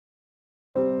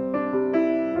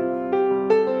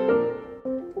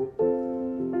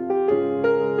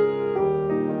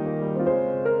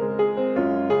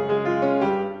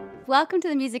Welcome to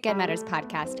the Music Ed Matters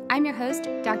podcast. I'm your host,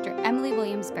 Dr. Emily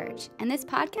Williams-Burge, and this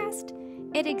podcast,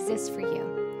 it exists for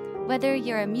you. Whether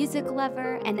you're a music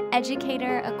lover, an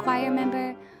educator, a choir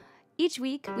member, each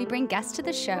week we bring guests to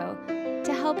the show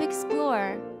to help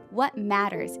explore what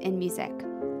matters in music.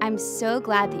 I'm so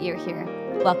glad that you're here.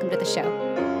 Welcome to the show.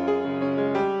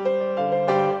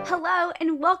 Hello,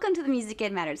 and welcome to the Music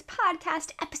Ed Matters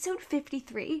podcast, episode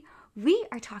 53. We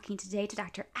are talking today to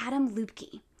Dr. Adam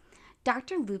Luebke.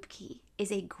 Dr. Luebke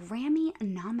is a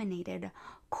Grammy-nominated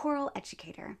choral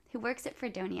educator who works at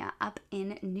Fredonia up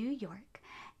in New York,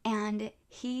 and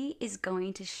he is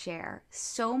going to share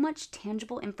so much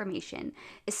tangible information,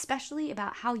 especially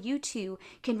about how you too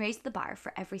can raise the bar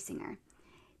for every singer.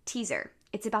 Teaser,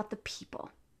 it's about the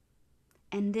people.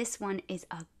 And this one is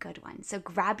a good one. So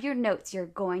grab your notes. You're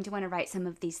going to want to write some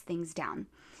of these things down.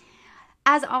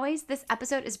 As always, this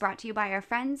episode is brought to you by our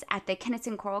friends at the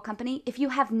Kinnison Choral Company. If you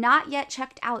have not yet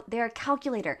checked out their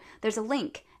calculator, there's a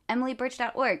link,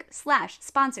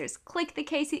 emilyburge.org/sponsors. Click the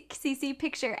KCC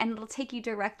picture and it'll take you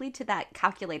directly to that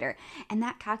calculator. And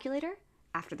that calculator,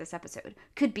 after this episode,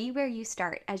 could be where you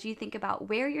start as you think about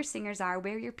where your singers are,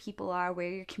 where your people are, where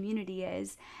your community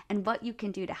is, and what you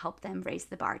can do to help them raise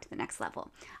the bar to the next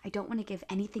level. I don't want to give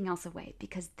anything else away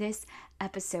because this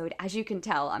episode, as you can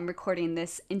tell, I'm recording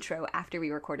this intro after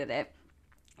we recorded it.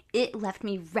 It left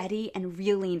me ready and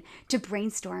reeling to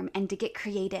brainstorm and to get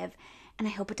creative, and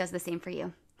I hope it does the same for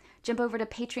you. Jump over to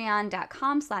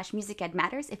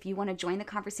patreon.com/musicedmatters if you want to join the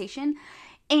conversation.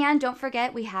 And don't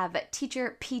forget, we have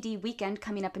Teacher PD Weekend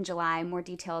coming up in July. More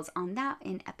details on that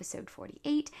in episode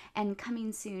 48 and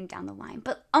coming soon down the line.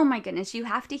 But oh my goodness, you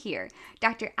have to hear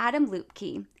Dr. Adam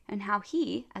Luebke and how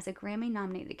he, as a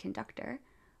Grammy-nominated conductor,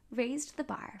 raised the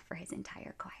bar for his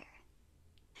entire choir.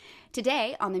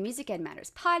 Today on the Music Ed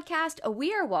Matters podcast,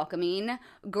 we are welcoming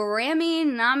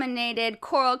Grammy-nominated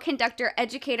choral conductor,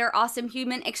 educator, awesome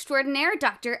human extraordinaire,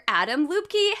 Dr. Adam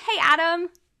Luebke. Hey,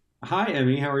 Adam. Hi,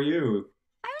 Emmy. How are you?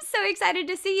 I'm so excited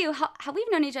to see you. How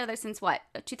we've known each other since what,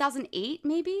 2008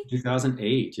 maybe?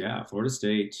 2008, yeah, Florida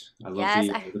State. I love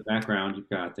the background you've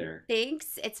got there.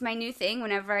 Thanks. It's my new thing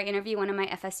whenever I interview one of my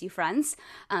FSU friends,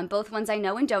 both ones I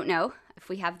know and don't know. If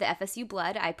we have the FSU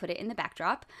blood, I put it in the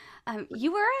backdrop.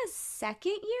 You were a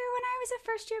second year when I was a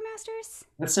first-year master's?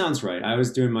 That sounds right. I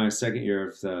was doing my second year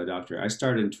of the doctorate. I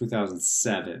started in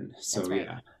 2007, so That's right.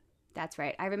 Yeah. That's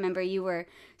right. I remember you were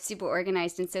super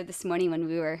organized, and so this morning when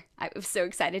I was so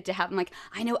excited to have him, like,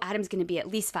 I know Adam's going to be at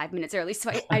least 5 minutes early, so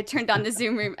I turned on the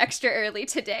Zoom room extra early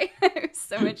today. It was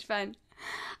so much fun.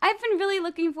 I've been really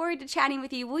looking forward to chatting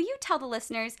with you. Will you tell the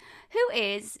listeners, who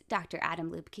is Dr.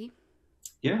 Adam Luebke?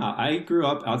 Yeah, I grew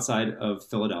up outside of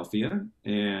Philadelphia,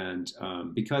 and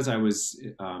because I was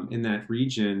in that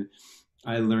region,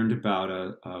 I learned about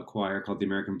a choir called the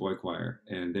American Boy Choir,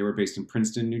 and they were based in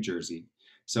Princeton, New Jersey.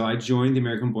 So I joined the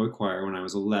American Boy Choir when I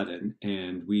was 11,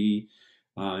 and we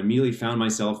immediately found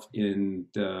myself in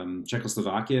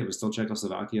Czechoslovakia. It was still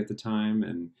Czechoslovakia at the time,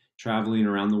 and traveling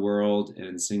around the world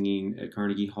and singing at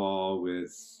Carnegie Hall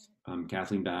with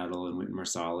Kathleen Battle and Wynton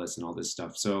Marsalis and all this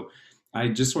stuff. So I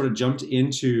just sort of jumped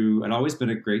into, I'd always been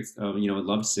a great, I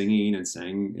loved singing and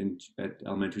sang at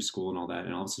elementary school and all that,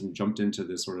 and all of a sudden jumped into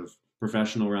this sort of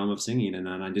professional realm of singing, and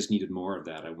then I just needed more of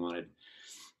that. I wanted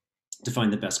to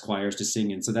find the best choirs to sing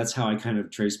in. So that's how I kind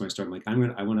of traced my start. I'm like, I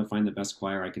want to find the best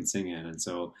choir I can sing in. And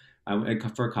so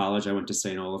for college, I went to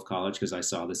St. Olaf College because I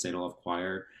saw the St. Olaf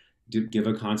Choir give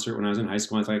a concert when I was in high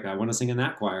school. I was like, I want to sing in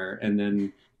that choir. And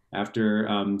then after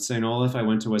St. Olaf, I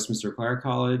went to Westminster Choir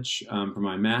College for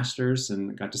my master's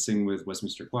and got to sing with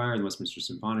Westminster Choir and Westminster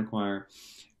Symphonic Choir.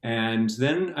 And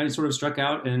then I sort of struck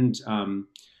out and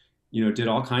did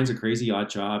all kinds of crazy odd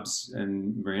jobs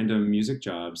and random music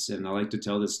jobs. And I like to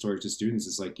tell this story to students.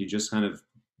 It's like, you just kind of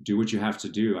do what you have to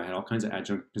do. I had all kinds of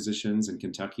adjunct positions in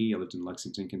Kentucky. I lived in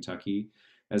Lexington, Kentucky,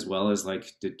 as well as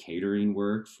did catering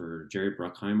work for Jerry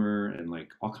Bruckheimer and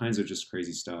all kinds of just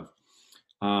crazy stuff.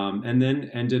 And then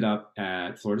ended up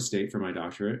at Florida State for my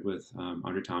doctorate with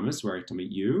Andre Thomas, where I got to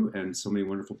meet you and so many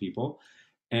wonderful people.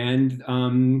 And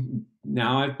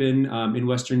now I've been in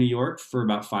Western New York for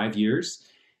about 5 years.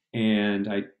 And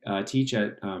I teach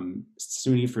at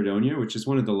SUNY Fredonia, which is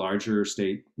one of the larger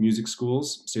state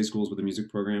schools with the music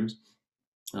programs.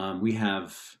 We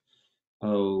have,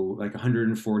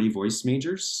 140 voice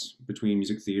majors between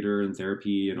music theater and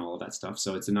therapy and all of that stuff.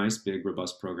 So it's a nice, big,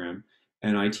 robust program.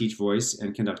 And I teach voice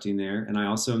and conducting there. And I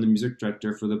also am the music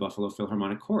director for the Buffalo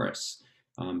Philharmonic Chorus.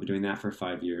 Been doing that for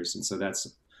 5 years. And so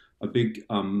that's a big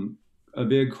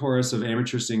chorus of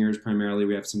amateur singers primarily.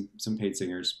 We have some paid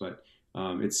singers, but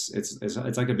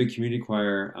it's like a big community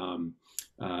choir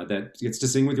that gets to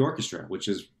sing with the orchestra, which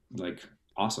is like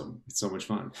awesome. It's so much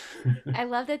fun. I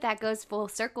love that that goes full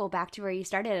circle back to where you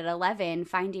started at 11,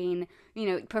 finding,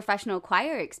 professional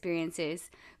choir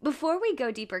experiences. Before we go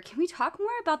deeper, can we talk more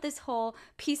about this whole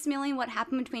piecemealing, what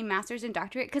happened between master's and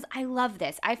doctorate? Because I love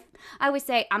this. I always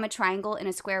say I'm a triangle in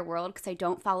a square world because I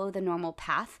don't follow the normal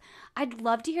path. I'd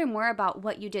love to hear more about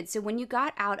what you did. So when you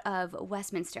got out of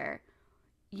Westminster,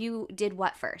 you did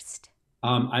what first?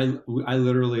 I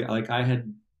literally like I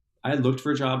had looked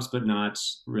for jobs, but not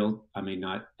real. I mean,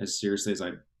 not as seriously as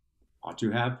I ought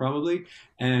to have probably.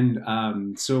 And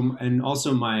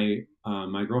also my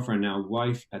girlfriend, now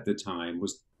wife at the time,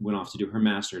 was went off to do her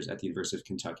master's at the University of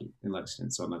Kentucky in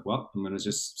Lexington. So I'm like, well, I'm going to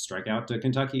just strike out to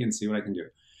Kentucky and see what I can do.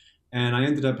 And I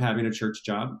ended up having a church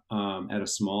job at a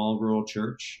small rural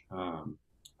church.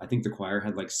 I think the choir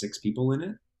had like 6 people in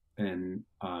it. And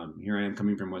here I am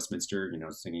coming from Westminster,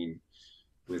 singing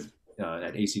with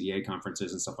at ACDA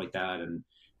conferences and stuff like that.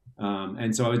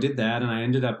 And so I did that, and I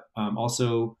ended up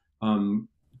also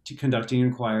conducting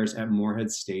in choirs at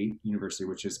Morehead State University,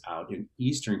 which is out in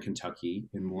Eastern Kentucky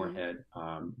in Morehead.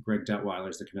 Greg Detweiler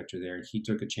is the conductor there, and he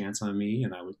took a chance on me,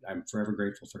 and I'm forever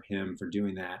grateful for him for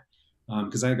doing that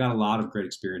because I got a lot of great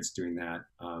experience doing that.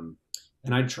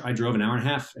 And I drove an hour and a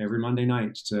half every Monday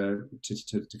night to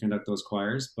conduct those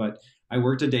choirs. But I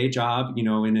worked a day job, in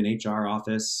an HR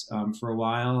office for a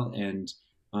while, and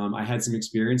I had some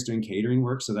experience doing catering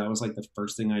work. So that was like the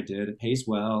first thing I did. It pays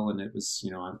well, and it was,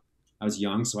 I was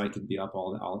young, so I could be up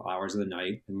all hours of the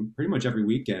night, and pretty much every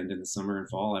weekend in the summer and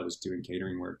fall, I was doing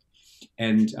catering work.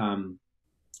 And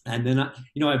then I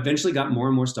eventually got more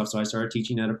and more stuff. So I started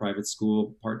teaching at a private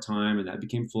school part time, and that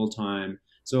became full time.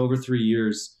 So over 3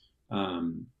 years,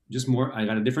 just more, I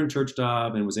got a different church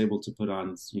job and was able to put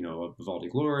on, a Vivaldi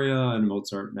Gloria and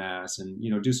Mozart Mass and,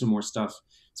 do some more stuff.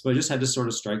 So I just had to sort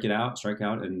of strike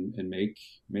out and make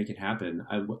it happen.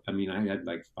 I mean, I had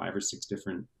like 5 or 6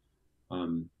 different,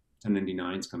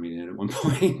 1099s coming in at one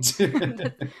point.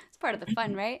 It's part of the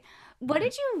fun, right? What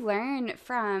did you learn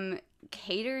from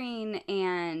catering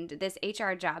and this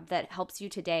HR job that helps you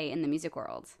today in the music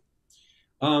world?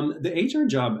 The HR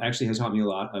job actually has taught me a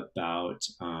lot about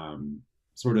how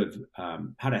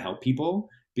to help people,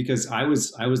 because I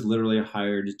was literally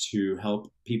hired to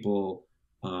help people.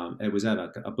 It was at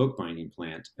a bookbinding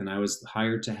plant, and I was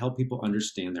hired to help people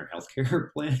understand their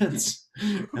healthcare plans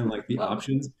and like the Whoa.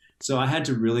 options. So I had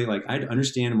to really I had to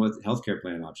understand what healthcare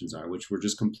plan options are, which were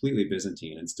just completely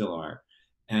Byzantine and still are,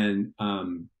 and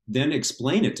then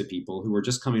explain it to people who were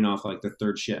just coming off like the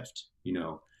third shift.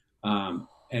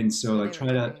 And so So like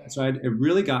they were tired. it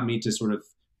really got me to sort of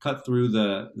cut through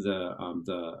the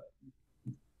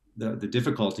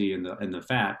difficulty and the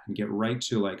fat and get right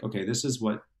to like, okay, this is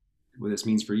what this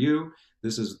means for you.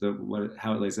 This is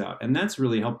how it lays out, and that's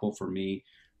really helpful for me.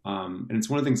 And it's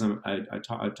one of the things I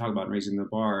talk about in Raising the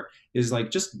Bar is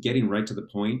like just getting right to the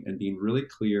point and being really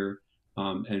clear,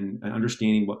 and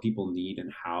understanding what people need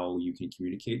and how you can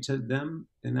communicate to them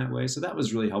in that way. So that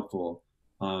was really helpful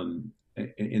in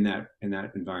that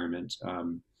environment.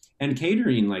 And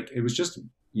catering, like it was just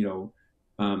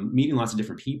meeting lots of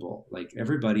different people, like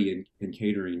everybody in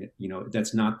catering,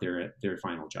 that's not their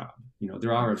final job.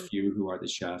 There are a Mhm. few who are the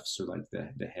chefs or like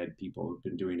the head people who've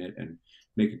been doing it and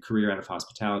make a career out of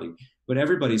hospitality, but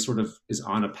everybody sort of is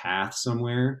on a path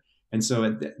somewhere. And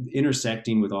so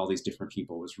intersecting with all these different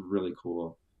people was really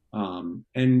cool. And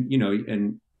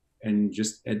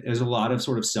just there's a lot of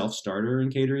sort of self-starter in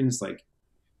catering. It's like,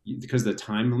 because the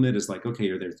time limit is like, okay,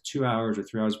 you're there 2 hours or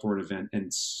 3 hours for an event,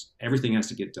 and everything has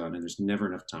to get done, and there's never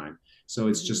enough time. So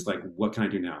it's just Mhm. like, what can I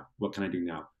do now? What can I do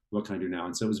now? What can I do now?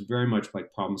 And so it was very much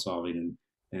like problem solving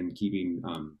and keeping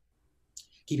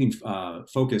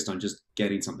focused on just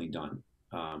getting something done,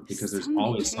 There's because so there's many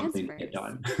always something to get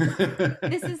transfers. done.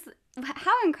 This is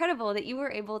how incredible that you were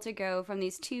able to go from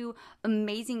these two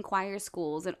amazing choir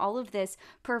schools and all of this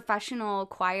professional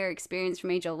choir experience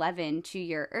from age 11 to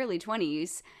your early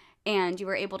 20s. And you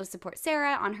were able to support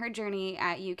Sarah on her journey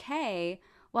at UK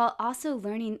while also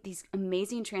learning these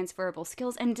amazing transferable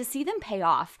skills and to see them pay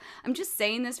off. I'm just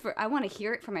saying this I want to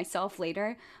hear it for myself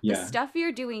later. The Yeah, stuff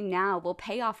you're doing now will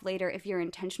pay off later if you're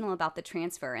intentional about the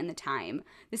transfer and the time.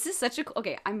 This is such a,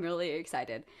 okay, I'm really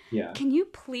excited. yeah. Can you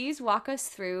please walk us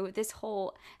through this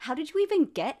whole, how did you even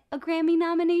get a Grammy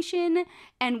nomination?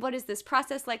 And what is this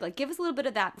process like? Like, give us a little bit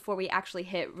of that before we actually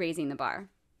hit raising the bar.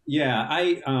 Yeah,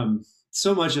 I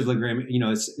so much of the Grammy,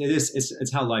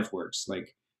 it's how life works.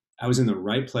 Like I was in the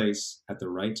right place at the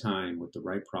right time with the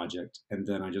right project, and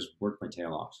then I just worked my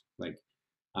tail off.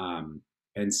 Um,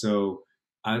 and so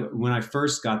when I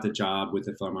first got the job with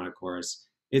the Philharmonic Chorus,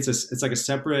 it's like a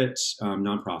separate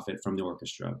nonprofit from the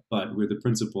orchestra, but we're the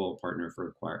principal partner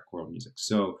for choral music.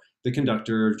 So the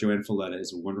conductor, JoAnn Falletta,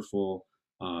 is a wonderful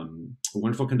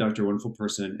conductor, wonderful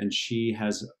person, and she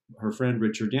has her friend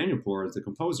Richard Danielpour as the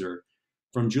composer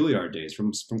from Juilliard days,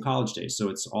 from college days. So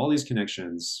it's all these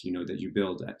connections, that you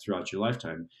build throughout your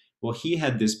lifetime. Well, he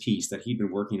had this piece that he'd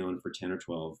been working on for 10 or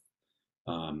 12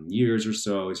 years or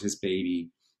so as his baby,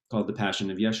 called The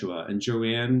Passion of Yeshua, and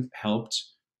JoAnn helped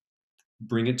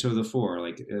bring it to the fore.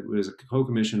 Like, it was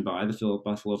co-commissioned by the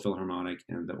Buffalo Philharmonic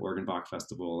and the Oregon Bach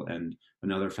Festival and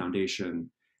another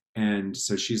foundation. And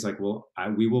so she's like, well,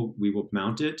 we will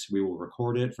mount it, we will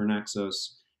record it for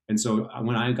Naxos. And so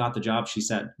when I got the job, she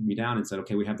sat me down and said,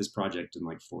 okay, we have this project in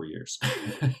like 4 years.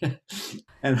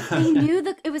 And they knew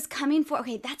that it was coming for,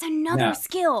 okay, that's another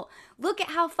skill. Look at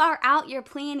how far out you're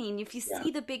planning. If you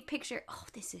see the big picture, oh,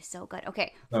 this is so good.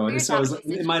 Okay. So it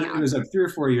was like 3 or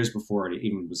 4 years before it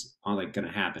even was like going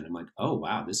to happen. I'm like, oh,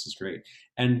 wow, this is great.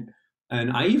 And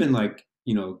I even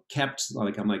kept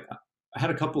like, I'm like, I had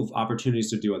a couple of opportunities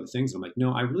to do other things. I'm like,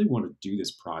 no, I really want to do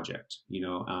this project,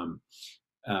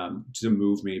 to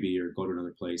move maybe or go to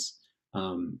another place.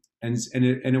 And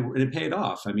it paid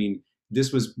off. I mean,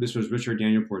 this was Richard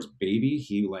Danielpour's baby.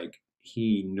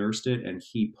 He nursed it and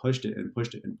he pushed it and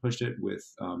pushed it and pushed it with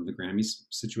the Grammy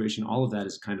situation. All of that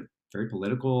is kind of very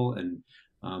political and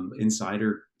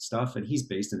insider stuff. And he's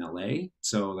based in LA.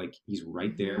 So like, he's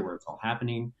right there where it's all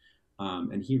happening.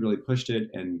 And he really pushed it,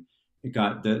 and it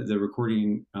got the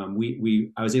recording. I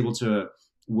was able to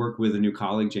work with a new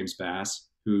colleague, James Bass,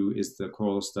 who is the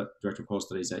director of choral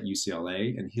studies at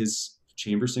UCLA, and his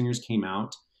chamber singers came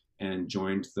out and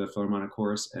joined the Philharmonic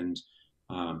Chorus. And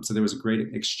so there was a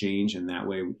great exchange in that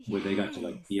way, where they got to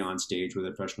like be on stage with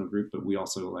a professional group, but we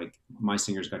also, like, my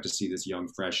singers got to see this young,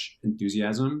 fresh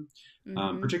enthusiasm,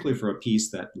 particularly for a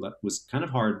piece that was kind of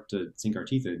hard to sink our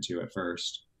teeth into at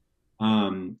first.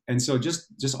 And so just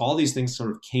all these things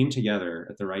sort of came together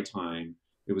at the right time.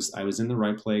 I was in the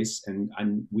right place, and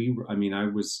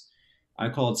I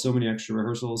called so many extra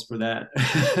rehearsals for that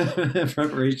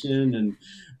preparation. And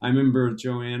I remember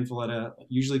JoAnn Falletta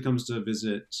usually comes to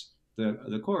visit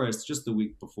the chorus just the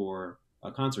week before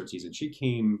a concert season. She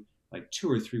came like 2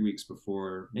 or 3 weeks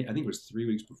before, I think it was 3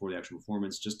 weeks before the actual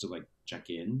performance, just to like check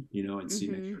in, and see,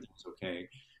 make sure everything was okay.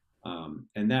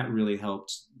 And that really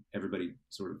helped everybody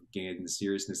sort of gain the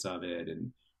seriousness of it,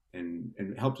 and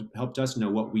helped us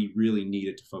know what we really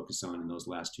needed to focus on in those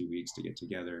last 2 weeks to get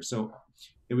together. So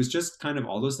it was just kind of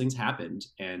all those things happened.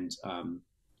 And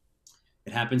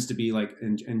it happens to be like,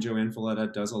 and JoAnn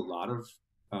Falletta does a lot of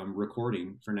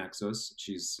recording for Naxos.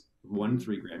 She's won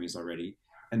 3 Grammys already.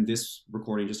 And this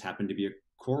recording just happened to be a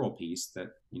choral piece that,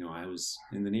 I was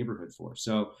in the neighborhood for.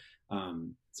 So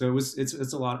it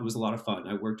was a lot of fun.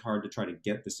 I worked hard to try to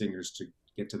get the singers to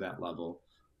get to that level.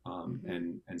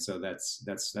 And so that's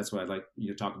what I'd like you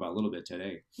to talk about a little bit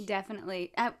today.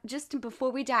 Definitely. Just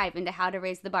before we dive into how to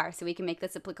raise the bar so we can make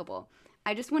this applicable,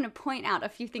 I just want to point out a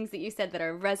few things that you said that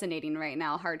are resonating right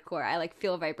now, hardcore. I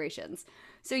feel vibrations.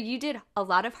 So you did a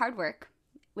lot of hard work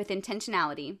with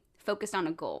intentionality, focused on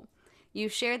a goal. You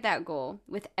shared that goal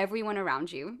with everyone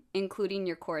around you, including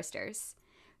your choristers.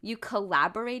 You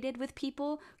collaborated with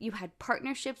people, you had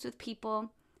partnerships with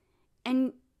people,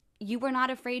 and you were not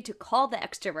afraid to call the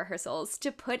extra rehearsals,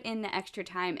 to put in the extra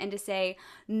time, and to say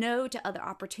no to other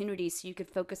opportunities so you could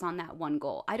focus on that one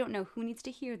goal. I don't know who needs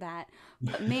to hear that,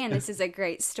 but man, this is a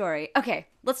great story. Okay,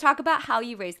 let's talk about how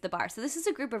you raised the bar. So this is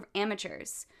a group of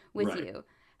amateurs with you.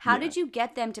 How did you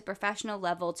get them to professional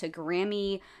level, to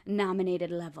Grammy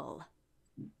nominated level?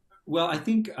 Well, I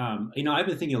think, I've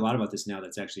been thinking a lot about this now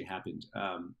that's actually happened.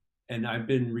 And I've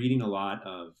been reading a lot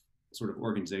of sort of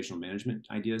organizational management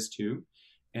ideas too.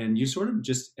 And you sort of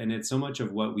and it's so much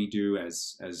of what we do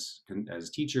as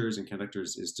teachers and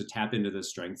conductors is to tap into the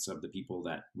strengths of the people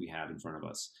that we have in front of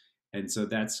us. And so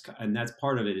that's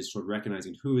part of it, is sort of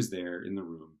recognizing who is there in the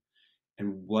room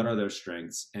and what are their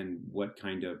strengths and what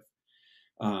kind of,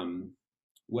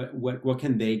 what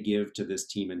can they give to this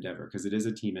team endeavor? Because it is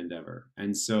a team endeavor.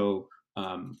 And so,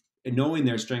 knowing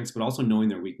their strengths, but also knowing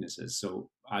their weaknesses. So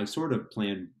I sort of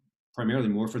plan primarily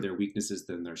more for their weaknesses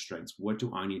than their strengths. What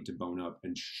do I need to bone up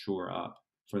and shore up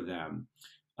for them?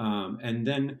 And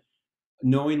then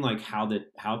knowing like how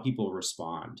people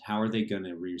respond. How are they going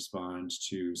to respond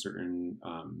to certain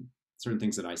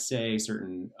things that I say,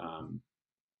 certain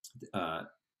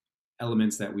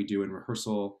elements that we do in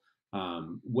rehearsal?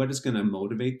 What is going to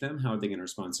motivate them? How are they going to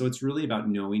respond? So it's really about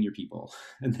knowing your people,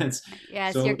 and that's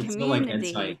your community. It's not like Ed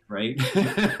Psych,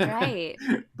 right? Right.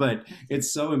 But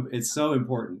it's so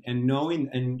important, and knowing,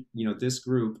 and this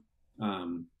group,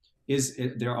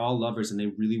 they're all lovers, and they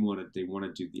really want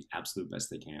to do the absolute best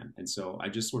they can. And so I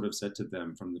just sort of said to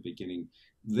them from the beginning,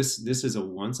 this is a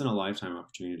once in a lifetime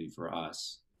opportunity for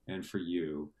us and for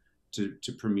you to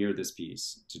premiere this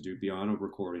piece, to be on a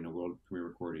recording, a world premiere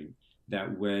recording,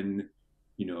 that when,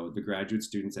 the graduate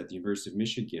students at the University of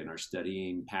Michigan are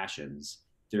studying Passions,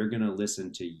 they're going to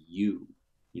listen to you.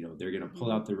 They're going to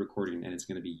pull out the recording, and it's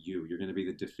going to be you. You're going to be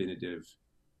the definitive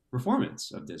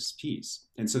performance of this piece.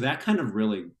 And so that kind of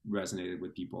really resonated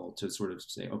with people, to sort of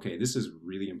say, okay, this is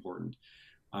really important.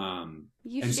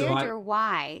 You shared your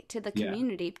why to the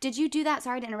community. Yeah. Did you do that?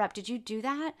 Sorry to interrupt. Did you do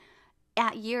that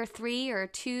at year 3 or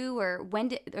 2, or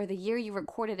or the year you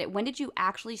recorded it? When did you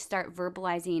actually start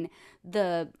verbalizing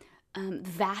the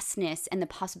vastness and the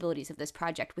possibilities of this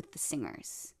project with the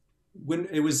singers? When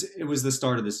it was the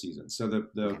start of the season. So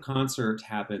the concert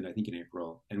happened, I think, in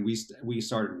April, and we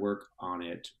started work on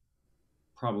it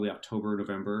probably October,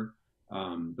 November,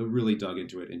 but really dug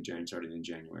into it starting in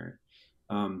January.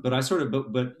 But I sort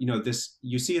of, but this,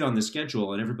 you see it on the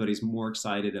schedule, and everybody's more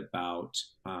excited about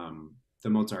the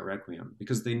Mozart Requiem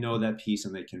because they know that piece,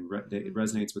 and it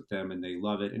resonates with them, and they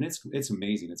love it, and it's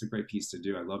amazing. It's a great piece to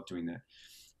do. I love doing that.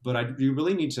 But you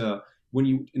really need to,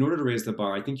 in order to raise the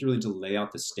bar, I think you really need to lay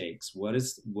out the stakes. What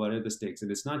are the stakes? And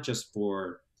it's not just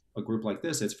for a group like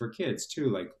this; it's for kids too.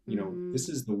 Like, this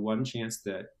is the one chance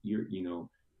that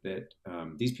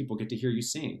these people get to hear you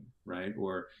sing, right?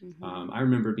 Or I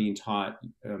remember being taught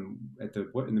in the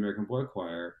American Boy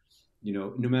Choir,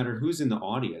 no matter who's in the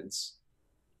audience,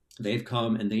 they've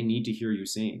come and they need to hear you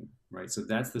sing, right? So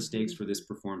that's the stakes for this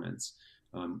performance.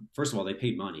 First of all, they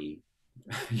paid money.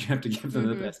 You have to give them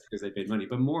the best because they paid money.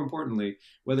 But more importantly,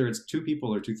 whether it's 2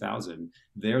 people or 2,000,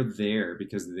 they're there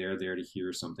because they're there to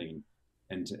hear something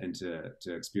and to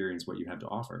experience what you have to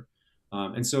offer.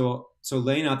 And so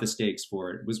laying out the stakes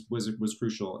for it was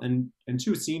crucial. And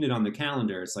 2, seeing it on the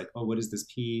calendar, it's like, oh, what is this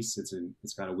piece?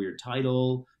 It's got a weird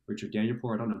title, Richard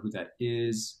Danielpour. I don't know who that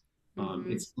is.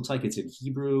 It looks like it's in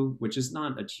Hebrew, which is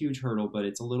not a huge hurdle, but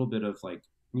it's a little bit of like,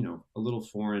 a little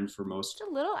foreign for most. Just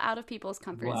a little out of people's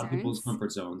comfort zones. Out of people's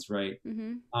comfort zones, right?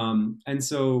 And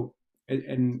so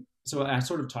I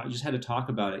sort of just had to talk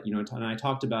about it, and I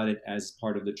talked about it as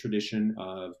part of the tradition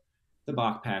of the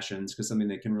Bach Passions, because something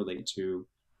they can relate to.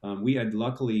 We had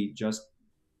luckily just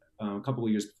a couple of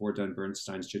years before done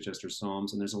Bernstein's Chichester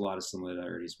Psalms, and there's a lot of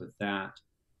similarities with that,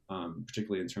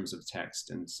 particularly in terms of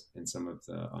text and some of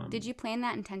the. Did you plan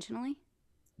that intentionally?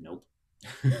 Nope.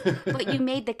 But you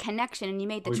made the connection, and you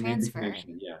made the transfer. Made the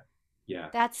connection, yeah. Yeah.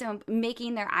 That's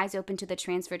making their eyes open to the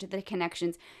transfer, to the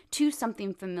connections, to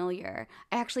something familiar.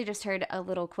 I actually just heard a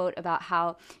little quote about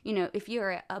how, if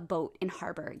you're a boat in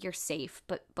harbor, you're safe,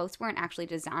 but boats weren't actually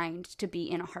designed to be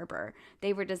in a harbor.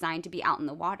 They were designed to be out in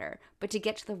the water. But to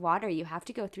get to the water, you have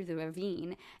to go through the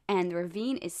ravine, and the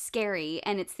ravine is scary,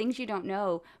 and it's things you don't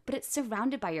know, but it's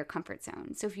surrounded by your comfort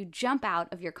zone. So if you jump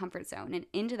out of your comfort zone and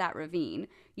into that ravine,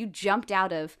 you jumped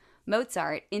out of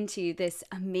Mozart into this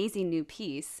amazing new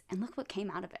piece, and look what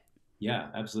came out of it. Yeah,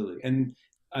 absolutely. And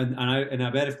I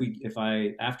bet if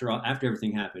I after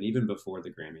everything happened, even before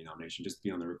the Grammy nomination, just to be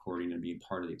on the recording and being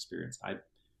part of the experience,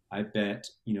 I bet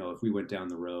if we went down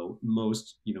the row,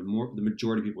 the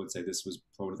majority of people would say this was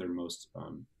one of their most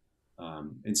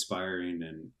inspiring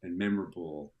and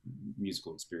memorable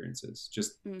musical experiences.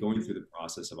 Just going through the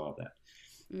process of all that.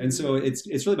 And so it's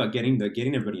really about getting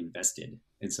everybody invested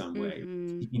in some way,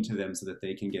 speaking to them so that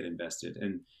they can get invested.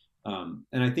 And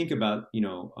I think about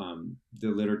the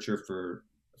literature for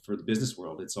the business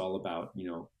world. It's all about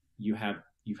you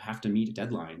have to meet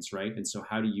deadlines, right? And so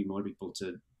how do you motivate people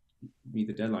to meet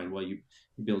the deadline? Well, you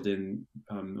build in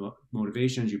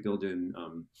motivations, you build in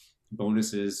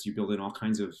bonuses, you build in all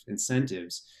kinds of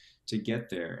incentives to get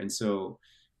there. And so,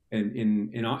 and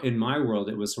in my world,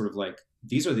 it was sort of like,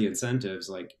 these are the incentives,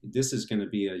 like this is going to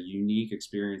be a unique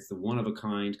experience, the one of a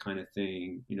kind of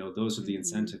thing. Those are the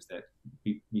incentives that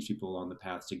meet people on the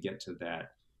path to get to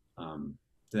that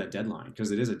deadline,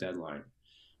 because it is a deadline.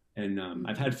 And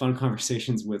I've had fun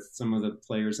conversations with some of the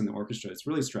players in the orchestra. It's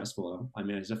really stressful. I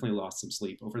mean, I definitely lost some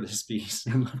sleep over this piece.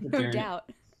 No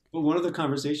doubt. But one of the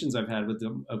conversations I've had with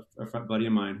a buddy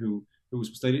of mine who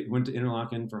went to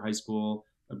Interlochen for high school,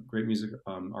 a great music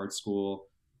art school,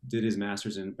 did his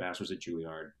master's and bachelor's at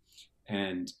Juilliard,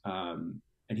 and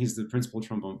he's the principal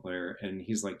trombone player, and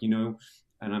he's like, and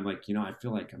I'm like, I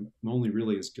feel like I'm only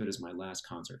really as good as my last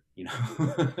concert,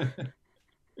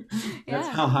 That's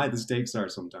how high the stakes are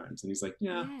sometimes. And he's like,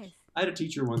 yes. I had a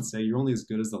teacher once say, you're only as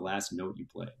good as the last note you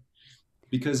play,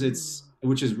 because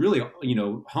which is really,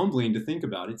 humbling to think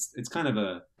about. It's kind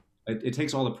of it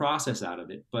takes all the process out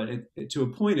of it. But to a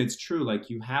point, it's true. Like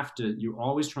you're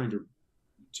always trying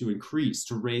to increase,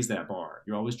 to raise that bar.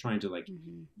 You're always trying to like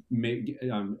make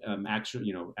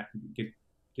actually,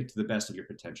 get to the best of your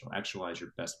potential, actualize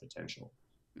your best potential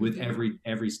with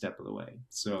every step of the way.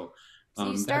 So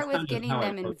you start with getting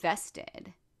them approach.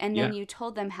 invested, and Yeah. then you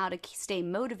told them how to stay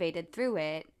motivated through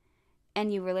it,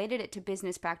 and you related it to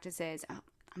business practices. Oh,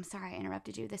 I'm sorry I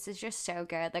interrupted you. This is just so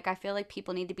good. Like, I feel like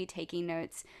people need to be taking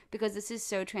notes because this is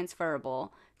so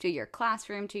transferable to your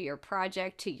classroom, to your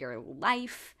project, to your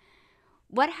life.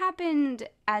 What happened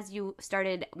as you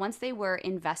started, once they were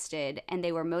invested and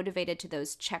they were motivated to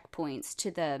those checkpoints,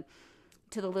 to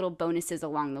the little bonuses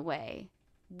along the way?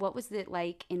 What was it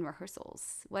like in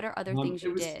rehearsals? What are other things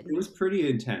you did? It was pretty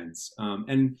intense,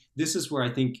 and this is where I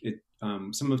think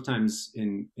sometimes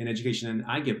in education, and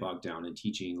I get bogged down in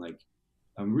teaching. Like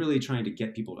I'm really trying to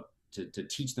get people to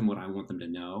teach them what I want them to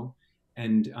know,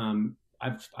 and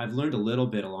I've learned a little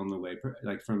bit along the way,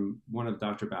 like from one of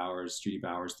Dr. Judy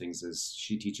Bauer's things is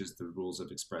she teaches the rules of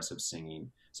expressive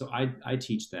singing. So I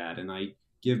teach that, and I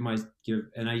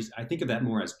I think of that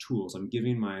more as tools. I'm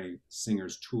giving my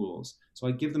singers tools. So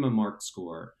I give them a marked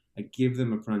score. I give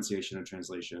them a pronunciation and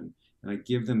translation, and I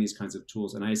give them these kinds of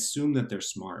tools. And I assume that they're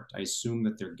smart. I assume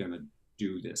that they're gonna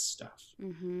do this stuff.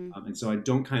 And so I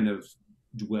don't kind of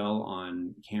dwell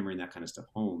on hammering that kind of stuff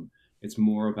home. It's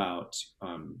more about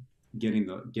getting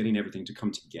everything to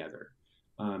come together.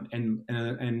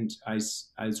 And I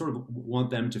sort of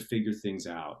want them to figure things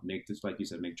out, make this, like you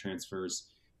said, make transfers,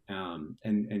 and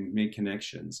make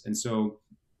connections. And so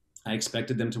I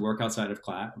expected them to work outside of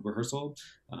class rehearsal.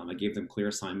 I gave them clear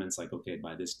assignments like, okay,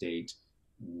 by this date,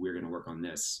 we're going to work on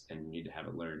this and you need to have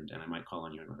it learned. And I might call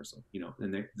on you in rehearsal,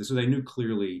 and so they knew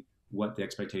clearly what the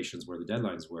expectations were, the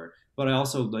deadlines were, but I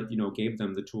also gave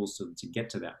them the tools to get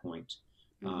to that point.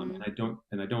 And I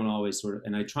don't always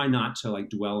and I try not to like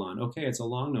dwell on, okay, it's a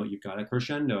long note, you've got a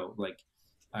crescendo. Like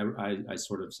I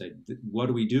sort of say, what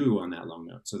do we do on that long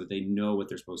note so that they know what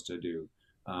they're supposed to do,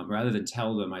 rather than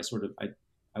tell them. I assume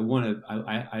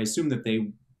that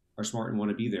they are smart and want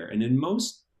to be there. And in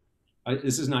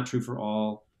this is not true for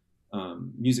all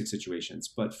music situations,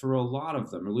 but for a lot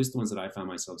of them, or at least the ones that I found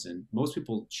myself in, most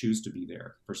people choose to be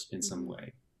there in some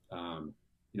way. And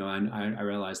I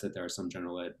realize that there are some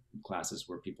general ed classes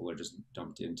where people are just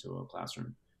dumped into a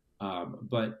classroom.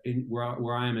 But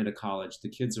where I am at a college, the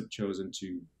kids have chosen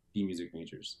to be music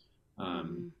majors.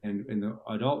 And in the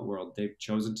adult world, they've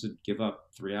chosen to give up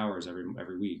 3 hours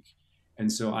every week. And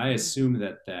so I assume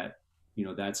that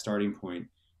starting point,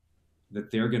 that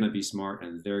they're going to be smart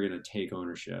and they're going to take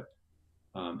ownership,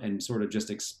 and sort of just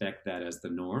expect that as the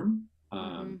norm.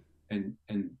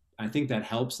 And I think that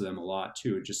helps them a lot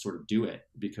too, just sort of do it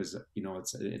because,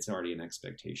 it's already an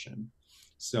expectation.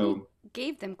 So you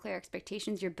gave them clear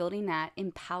expectations. You're building that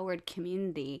empowered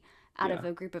community out of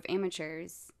a group of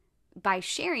amateurs by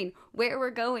sharing where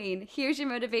we're going. Here's your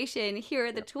motivation. Here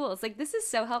are the tools. Like, this is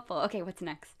so helpful. Okay, what's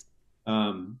next?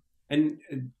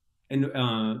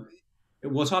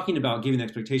 Well, talking about giving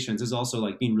expectations is also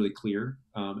like being really clear.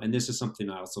 And this is something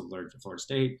I also learned at Florida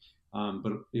State. I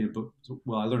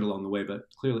learned along the way, but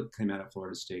clearly it came out at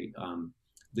Florida State.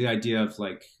 The idea of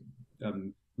like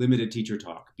limited teacher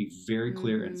talk, be very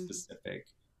clear and specific.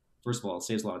 First of all, it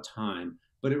saves a lot of time,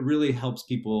 but it really helps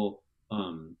people,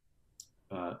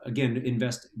 again,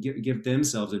 give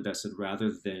themselves invested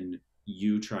rather than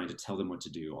you trying to tell them what to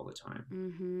do all the time.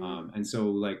 And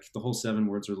so like the whole 7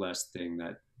 words or less thing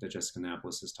that Jessica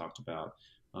Annapolis has talked about,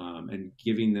 and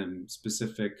giving them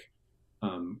specific,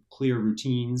 clear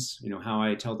routines. How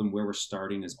I tell them where we're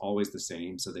starting is always the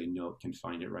same, so they can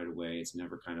find it right away. It's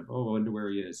never kind of, oh, I wonder where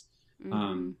he is.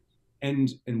 And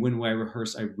when I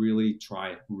rehearse, I really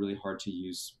try really hard to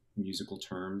use musical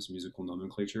terms, musical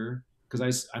nomenclature, because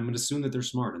I'm going to assume that they're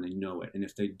smart and they know it. And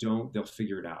if they don't, they'll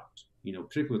figure it out.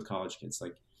 Particularly with college kids,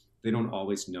 like they don't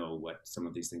always know what some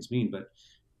of these things mean, but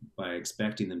by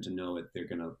expecting them to know it, they're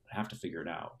going to have to figure it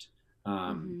out.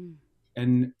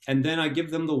 And then I give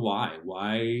them the why.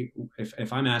 Why,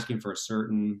 if I'm asking for a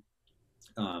certain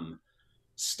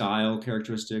style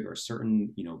characteristic or a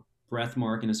certain breath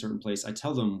mark in a certain place, I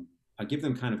give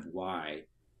them kind of why,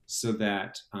 so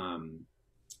that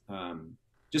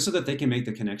just so that they can make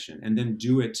the connection and then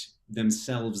do it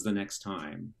themselves the next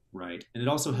time, right? And it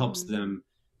also helps them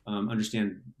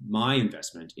understand my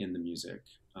investment in the music.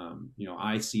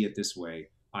 I see it this way.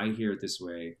 I hear it this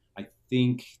way. I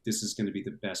think this is going to be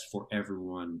the best for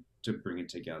everyone to bring it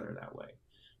together that way.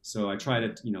 So I try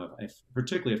to,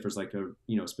 particularly if there's like a,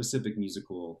 specific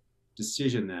musical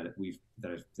decision that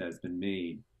has been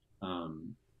made,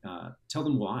 tell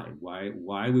them why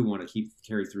we want to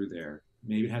carry through there.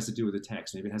 Maybe it has to do with the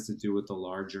text. Maybe it has to do with the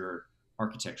larger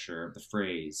architecture of the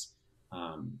phrase.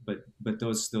 But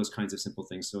those kinds of simple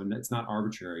things. So it's not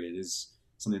arbitrary. It is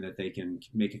something that they can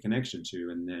make a connection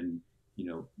to, and then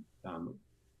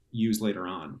use later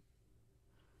on.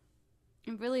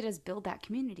 It really does build that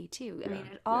community too. I mean,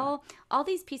 Yeah. all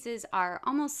these pieces are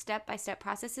almost step-by-step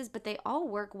processes, but they all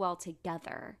work well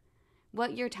together.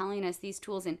 What you're telling us, these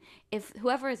tools, and if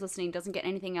whoever is listening doesn't get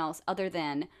anything else other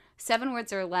than 7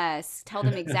 words or less, tell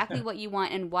them exactly what you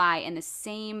want and why in the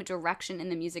same direction in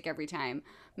the music every time.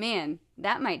 Man,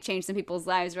 that might change some people's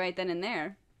lives right then and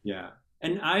there. Yeah.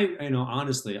 And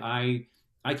honestly, I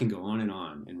can go on and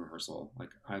on in rehearsal. Like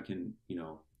I can,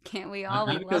 Can't we all?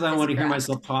 We not because love I this want to hear craft.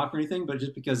 myself talk or anything, but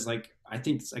just because like I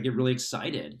think I get really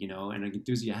excited, and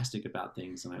enthusiastic about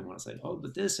things, and I want to say, oh,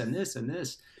 but this and this and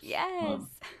this. Yes.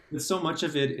 But so much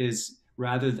of it is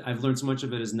I've learned so much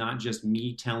of it is not just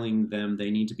me telling them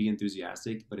they need to be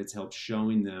enthusiastic, but it's helped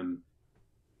showing them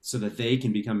so that they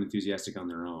can become enthusiastic on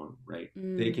their own, right?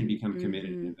 They can become committed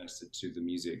and invested to the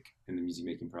music and the music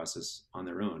making process on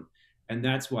their own. And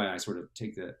that's why I sort of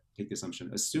take the assumption,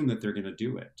 assume that they're going to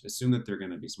do it, assume that they're going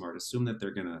to be smart, assume that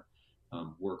they're going to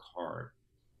work hard.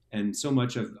 And so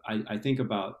much of I think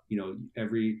about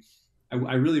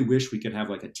I really wish we could have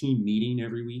like a team meeting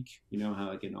every week. You know how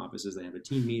like in offices they have a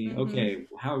team meeting. Okay,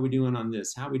 how are we doing on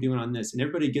this? How are we doing on this? And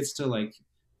everybody gets to like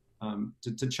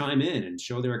to chime in and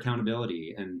show their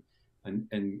accountability and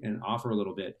offer a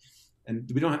little bit. And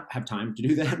we don't have time to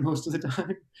do that most of the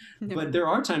time. No. But there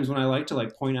are times when I like to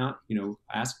like point out,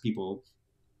 ask people,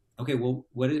 okay, well,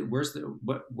 what's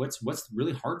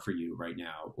really hard for you right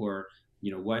now? Or,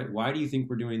 why do you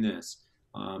think we're doing this?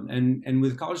 And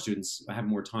with college students, I have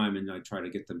more time and I try to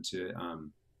get them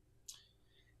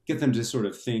to sort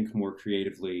of think more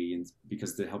creatively, and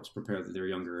because it helps prepare that they're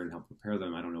younger and help prepare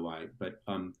them. I don't know why, but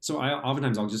so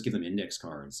oftentimes I'll just give them index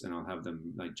cards and I'll have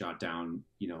them like jot down,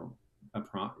 a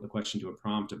question to a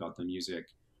prompt about the music,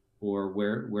 or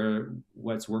where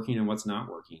what's working and what's not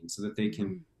working, so that they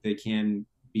can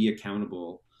be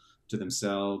accountable to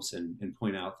themselves and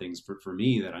point out things for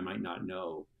me that I might not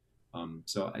know.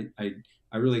 So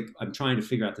I'm trying to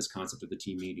figure out this concept of the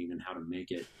team meeting and how to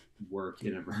make it work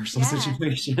in a rehearsal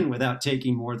situation without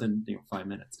taking more than 5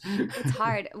 minutes. It's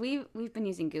hard. We've been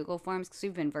using Google Forms because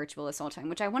we've been virtual all the time,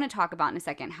 which I want to talk about in a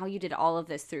second, how you did all of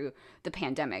this through the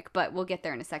pandemic, but we'll get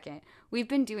there in a second. We've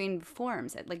been doing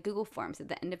forms, like Google Forms, at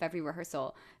the end of every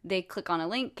rehearsal. They click on a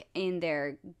link in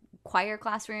their choir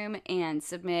classroom and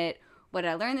submit, what did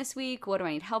I learn this week? What do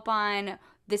I need help on?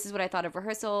 This is what I thought of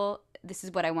rehearsal. This is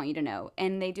what I want you to know.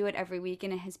 And they do it every week,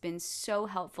 and it has been so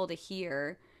helpful to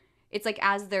hear. It's like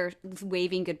as they're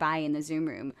waving goodbye in the Zoom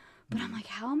room. But I'm like,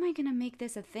 how am I going to make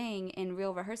this a thing in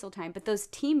real rehearsal time? But those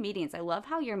team meetings, I love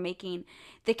how you're making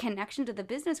the connection to the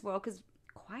business world, because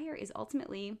choir is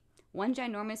ultimately one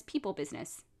ginormous people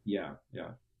business. Yeah.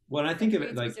 Well, and I think of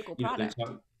it like,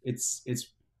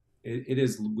 it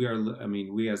is,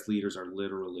 we as leaders are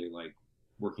literally like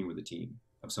working with a team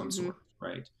of some sort,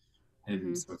 right?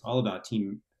 And so it's all about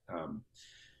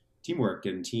teamwork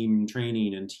and team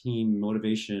training and team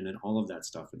motivation and all of that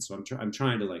stuff. And so I'm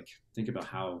trying to like think about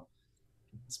how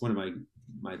it's one of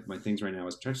my things right now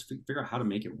is trying to figure out how to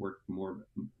make it work more,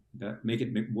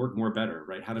 work more better,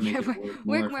 right? How to make it work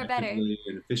more effectively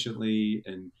and efficiently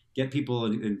and get people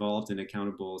involved and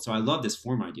accountable. So I love this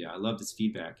form idea. I love this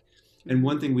feedback. And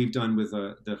one thing we've done with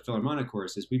the Philharmonic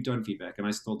course is we've done feedback, and I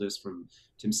stole this from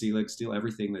Tim Seelig. Steal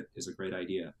everything that is a great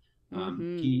idea.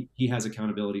 He has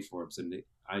accountability forms, and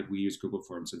we use Google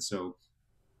Forms, and so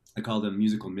I call them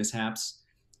musical mishaps.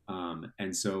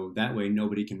 And so that way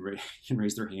nobody can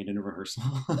raise their hand in a rehearsal.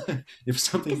 If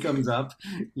something comes up,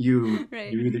 you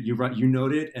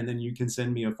note it, and then you can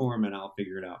send me a form and I'll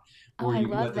figure it out. Or you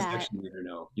can let the section leader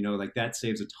know. Like that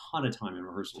saves a ton of time in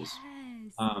rehearsals.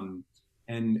 Yes.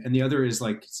 And the other is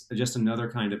like just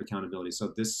another kind of accountability.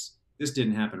 So this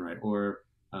didn't happen right, or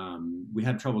we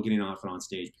had trouble getting off and on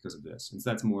stage because of this. And so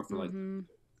that's more for like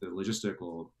the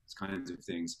logistical kinds of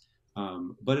things.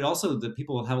 But it also, the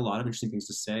people have a lot of interesting things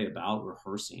to say about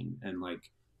rehearsing, and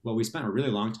like, well, we spent a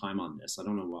really long time on this. I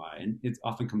don't know why. And it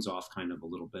often comes off kind of a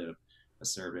little bit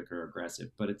acerbic or aggressive,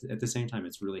 but at the same time,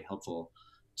 it's really helpful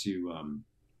to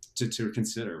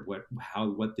consider what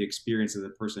the experience of the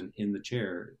person in the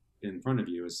chair in front of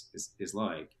you is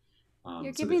like.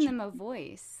 You're giving them a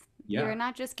voice. Yeah. You're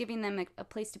not just giving them a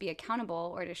place to be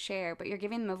accountable or to share, but you're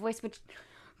giving them a voice, which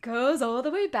goes all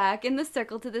the way back in the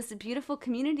circle to this beautiful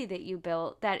community that you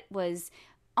built that was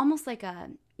almost like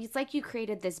it's like you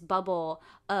created this bubble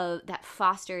of that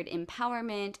fostered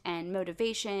empowerment and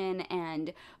motivation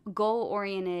and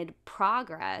goal-oriented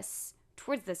progress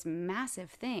towards this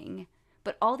massive thing.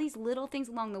 But all these little things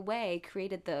along the way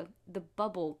created the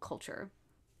bubble culture.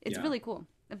 It's really cool.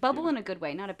 A bubble in a good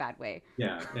way, not a bad way.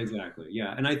 Yeah, exactly.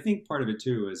 Yeah. And I think part of it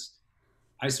too is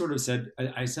I sort of said,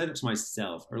 I said it to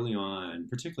myself early on,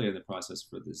 particularly in the process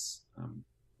for this,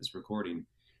 this recording,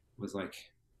 was like,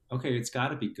 okay, it's got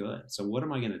to be good. So what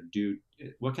am I going to do?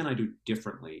 What can I do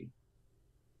differently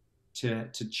to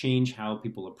change how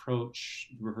people approach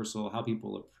rehearsal, how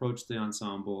people approach the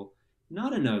ensemble,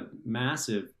 not in a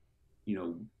massive, you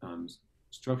know,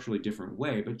 structurally different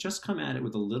way, but just come at it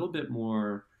with a little bit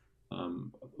more,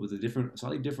 with a different,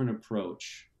 slightly different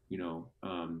approach, you know,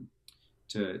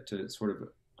 to sort of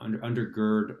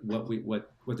undergird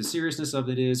what the seriousness of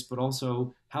it is, but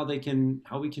also how we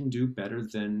can do better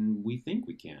than we think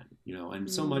we can, you know. And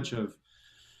so much of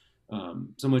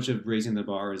raising the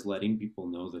bar is letting people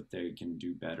know that they can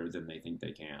do better than they think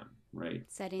they can, right?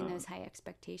 Setting those high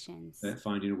expectations.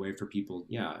 Finding a way for people,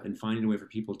 and finding a way for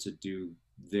people to do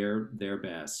their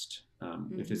best.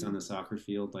 If it's on the soccer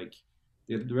field, like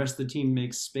the rest of the team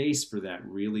makes space for that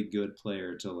really good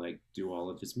player to like do all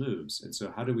of his moves. And so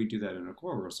how do we do that in a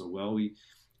choral rehearsal? Well, we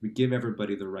give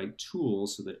everybody the right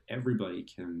tools so that everybody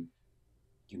can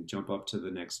jump up to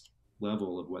the next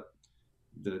level of what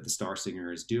the star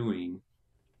singer is doing.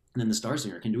 And then the star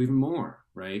singer can do even more,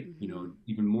 right? You know,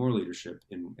 even more leadership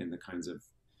in the kinds of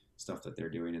stuff that they're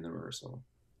doing in the rehearsal.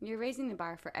 You're raising the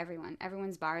bar for everyone.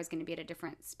 Everyone's bar is going to be at a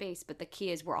different space, but the key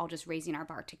is we're all just raising our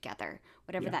bar together,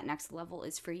 whatever that next level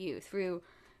is for you, through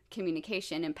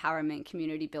communication, empowerment,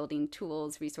 community building,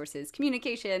 tools, resources,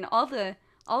 communication, all the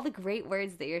great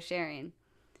words that you're sharing.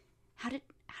 How did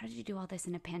you do all this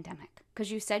in a pandemic?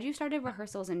 Because you said you started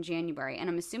rehearsals in January, and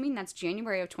I'm assuming that's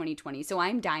January of 2020. So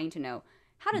I'm dying to know,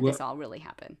 how did this all really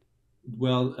happen?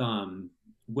 Well,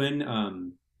 when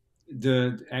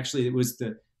it was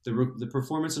the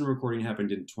performance and recording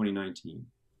happened in 2019.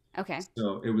 Okay.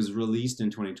 So it was released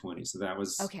in 2020. So that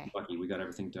was lucky. We got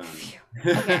everything done.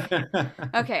 Okay.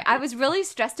 Okay. I was really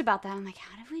stressed about that. I'm like,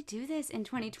 how did we do this in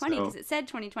 2020? Because it said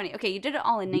 2020. Okay, you did it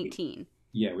all in 19.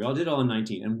 Yeah, we all did it all in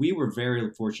 19. And we were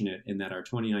very fortunate in that our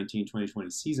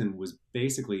 2019-2020 season was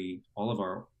basically all of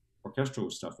our orchestral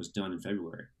stuff was done in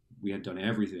February. We had done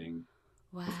everything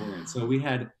beforehand. So we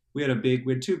had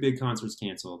two big concerts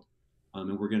canceled.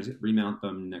 And we're going to remount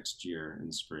them next year in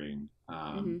the spring.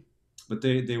 But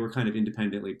they were kind of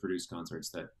independently produced concerts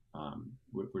that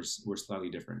were slightly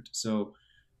different. So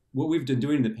what we've been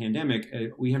doing in the pandemic,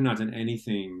 we have not done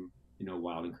anything, you know,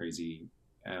 wild and crazy,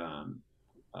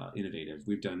 innovative.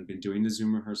 We've been doing the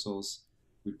Zoom rehearsals.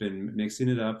 We've been mixing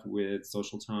it up with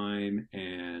social time,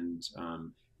 and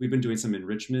we've been doing some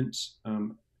enrichment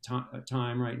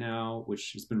time right now,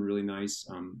 which has been really nice.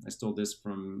 I stole this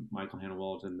from Michael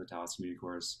Hannawalt and the Dallas Community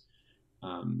Chorus.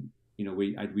 You know,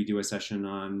 we do a session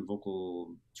on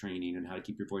vocal training and how to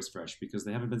keep your voice fresh because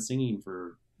they haven't been singing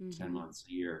for 10 months,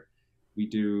 a year. We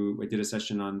did a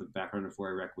session on the background of For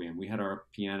a Requiem. We had our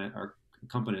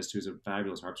accompanist, who's a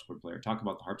fabulous harpsichord player, talk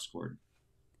about the harpsichord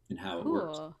and how it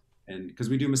works. And because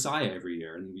we do Messiah every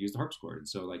year and we use the harpsichord. And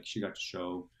so like she got to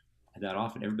show that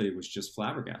off and everybody was just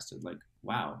flabbergasted. Like,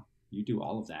 wow, you do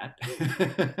all of that.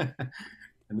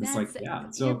 And it's like, yeah.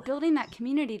 So you're building that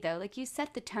community though. Like you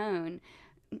set the tone.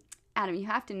 Adam, you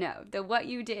have to know that what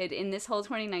you did in this whole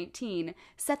 2019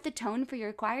 set the tone for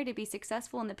your choir to be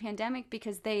successful in the pandemic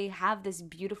because they have this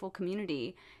beautiful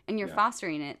community and you're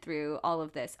fostering it through all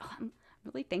of this. Oh, I'm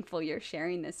really thankful you're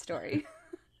sharing this story.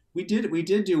 We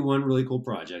did do one really cool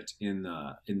project in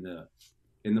the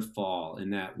fall, in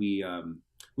that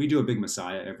we do a big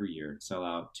Messiah every year, sell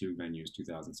out 2 venues,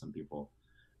 2,000 some people,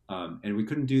 and we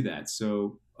couldn't do that.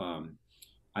 So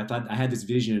I thought I had this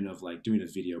vision of like doing a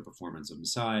video performance of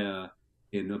Messiah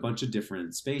in a bunch of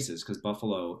different spaces because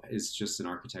Buffalo is just an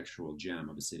architectural gem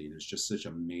of a city. There's just such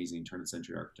amazing turn of the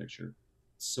century architecture.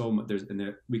 So much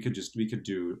we could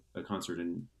do a concert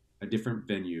in a different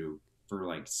venue for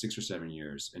like 6 or 7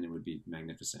 years and it would be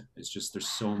magnificent. It's just there's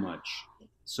so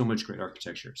much great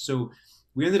architecture. So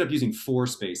we ended up using 4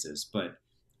 spaces, but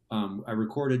I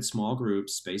recorded small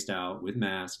groups spaced out with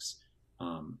masks,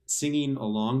 singing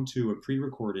along to a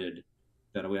pre-recorded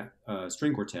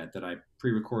string quartet that I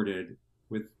pre-recorded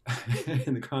with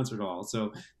in the concert hall.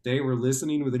 So they were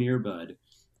listening with an earbud,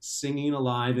 singing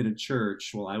alive in a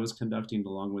church while I was conducting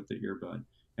along with the earbud.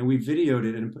 And we videoed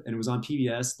it, and it was on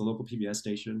PBS, the local PBS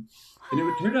station. And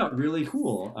it turned out really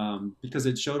cool because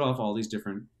it showed off all these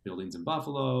different buildings in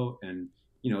Buffalo. And,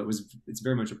 you know, it's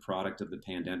very much a product of the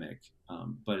pandemic.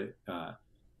 But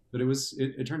but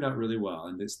it turned out really well.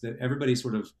 And that everybody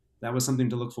sort of, that was something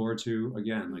to look forward to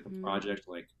again, like a project,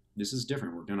 like this is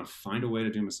different. We're going to find a way to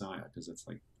do Messiah because it's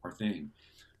like our thing.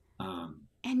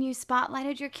 And you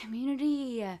spotlighted your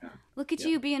community. Yeah, Look at yeah.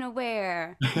 you being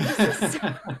aware. This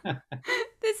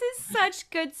is such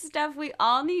good stuff we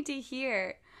all need to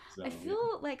hear. So, I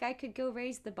feel like I could go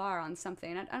raise the bar on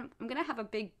something. I'm going to have a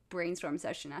big brainstorm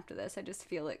session after this. I just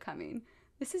feel it coming.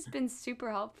 This has been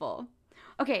super helpful.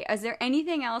 Okay, is there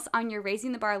anything else on your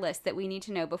raising the bar list that we need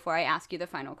to know before I ask you the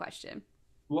final question?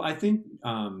 well, I think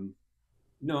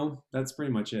no, that's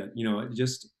pretty much it.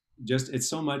 Just it's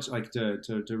so much like to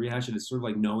rehash it. It's sort of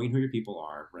like knowing who your people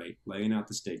are, right? Laying out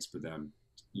the stakes for them,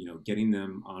 getting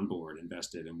them on board,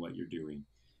 invested in what you're doing.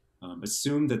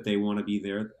 Assume that they want to be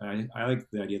there. I like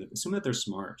the idea that assume that they're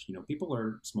smart. People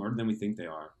are smarter than we think they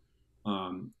are,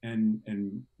 and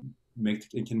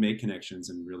can make connections,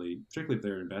 and really, particularly if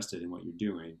they're invested in what you're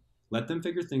doing, let them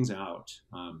figure things out.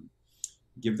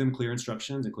 Give them clear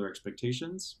instructions and clear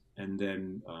expectations, and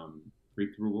then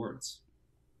reap the rewards.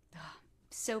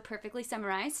 So perfectly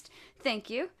summarized. Thank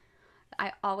you.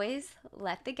 I always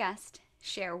let the guest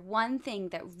share one thing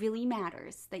that really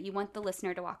matters that you want the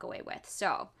listener to walk away with.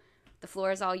 So the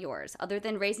floor is all yours. Other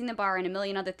than raising the bar and a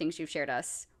million other things you've shared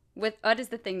us, what is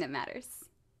the thing that matters?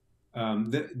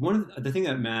 One of the thing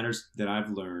that matters that I've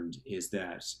learned is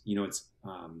that it's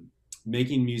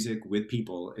making music with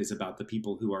people is about the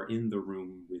people who are in the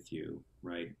room with you,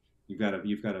 right? You've got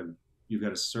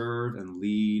to serve and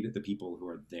lead the people who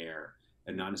are there,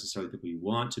 and not necessarily the people you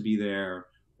want to be there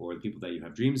or the people that you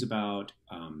have dreams about.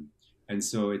 And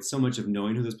so it's so much of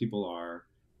knowing who those people are,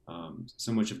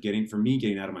 so much of getting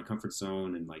out of my comfort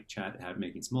zone and like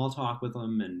making small talk with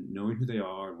them and knowing who they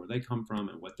are and where they come from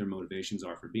and what their motivations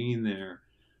are for being there.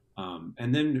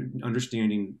 And then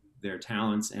understanding their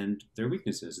talents and their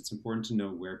weaknesses. It's important to know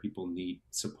where people need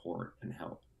support and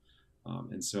help.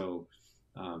 And so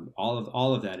all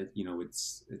of that,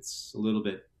 it's a little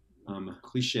bit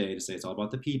cliche to say it's all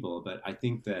about the people, but I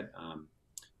think that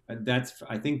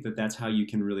that's how you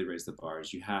can really raise the bar.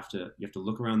 Is you have to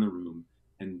look around the room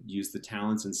and use the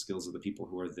talents and skills of the people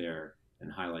who are there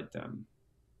and highlight them.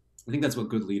 I think that's what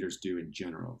good leaders do in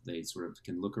general. They sort of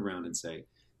can look around and say,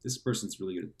 this person's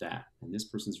really good at that, and this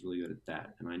person's really good at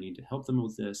that, and I need to help them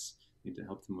with this, I need to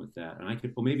help them with that, and I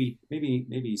could, well, maybe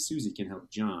Susie can help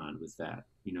John with that.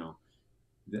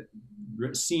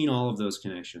 Seeing all of those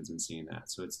connections and seeing that.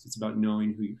 So it's about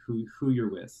knowing who you're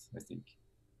with, I think.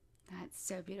 That's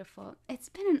so beautiful. It's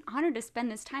been an honor to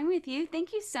spend this time with you.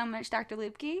 Thank you so much, Dr.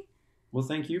 Luebke. Well,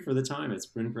 thank you for the time. It's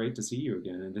been great to see you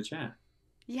again and to chat.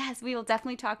 Yes, we will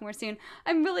definitely talk more soon.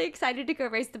 I'm really excited to go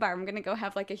raise the bar. I'm going to go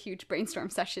have like a huge brainstorm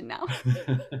session now.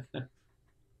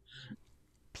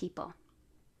 People.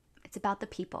 It's about the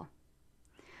people.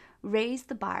 Raise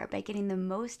the bar by getting the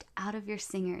most out of your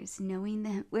singers, knowing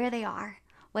them, where they are,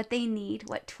 what they need,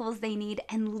 what tools they need,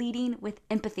 and leading with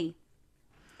empathy.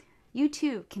 You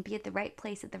too can be at the right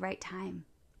place at the right time,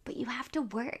 but you have to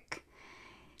work.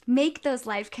 Make those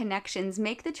life connections,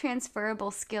 make the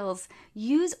transferable skills,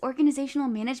 use organizational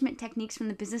management techniques from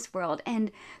the business world,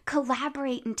 and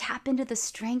collaborate and tap into the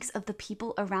strengths of the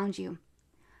people around you.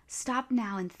 Stop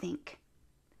now and think,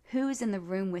 who's in the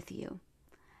room with you,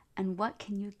 and what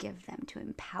can you give them to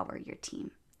empower your team?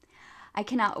 I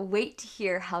cannot wait to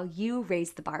hear how you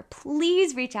raise the bar.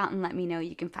 Please reach out and let me know.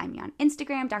 You can find me on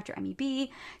Instagram, Dr. MEB,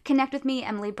 connect with me,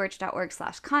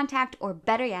 emilybirch.org/contact, or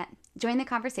better yet, join the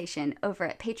conversation over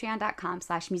at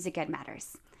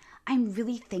patreon.com/musicedmatters. I'm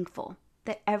really thankful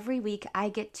that every week I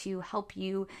get to help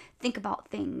you think about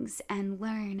things and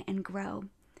learn and grow.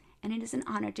 And it is an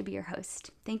honor to be your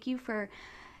host. Thank you for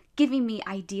giving me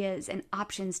ideas and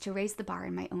options to raise the bar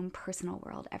in my own personal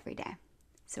world every day.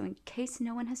 So in case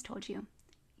no one has told you,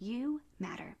 you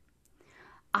matter.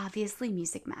 Obviously,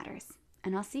 music matters.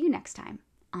 And I'll see you next time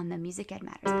on the Music Ed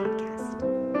Matters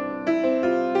podcast.